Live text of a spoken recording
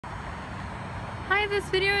Hi, this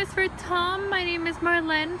video is for Tom. My name is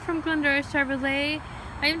Marlene from Glendora Chevrolet.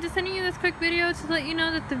 I am just sending you this quick video to let you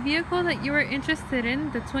know that the vehicle that you are interested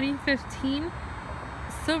in, the 2015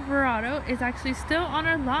 Silverado, is actually still on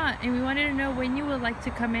our lot, and we wanted to know when you would like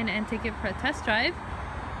to come in and take it for a test drive.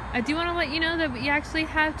 I do want to let you know that we actually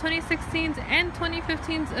have 2016s and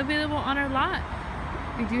 2015s available on our lot.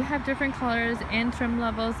 We do have different colors and trim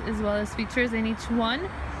levels as well as features in each one.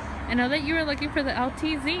 I know that you are looking for the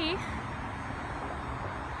LTZ.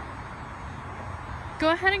 Go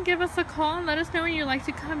ahead and give us a call and let us know when you'd like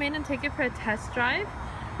to come in and take it for a test drive.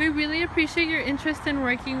 We really appreciate your interest in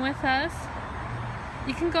working with us.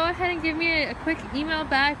 You can go ahead and give me a quick email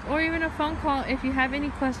back or even a phone call if you have any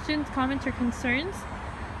questions, comments, or concerns.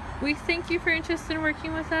 We thank you for your interest in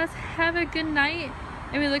working with us. Have a good night,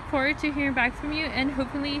 and we look forward to hearing back from you and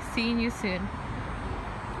hopefully seeing you soon.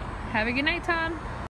 Have a good night, Tom.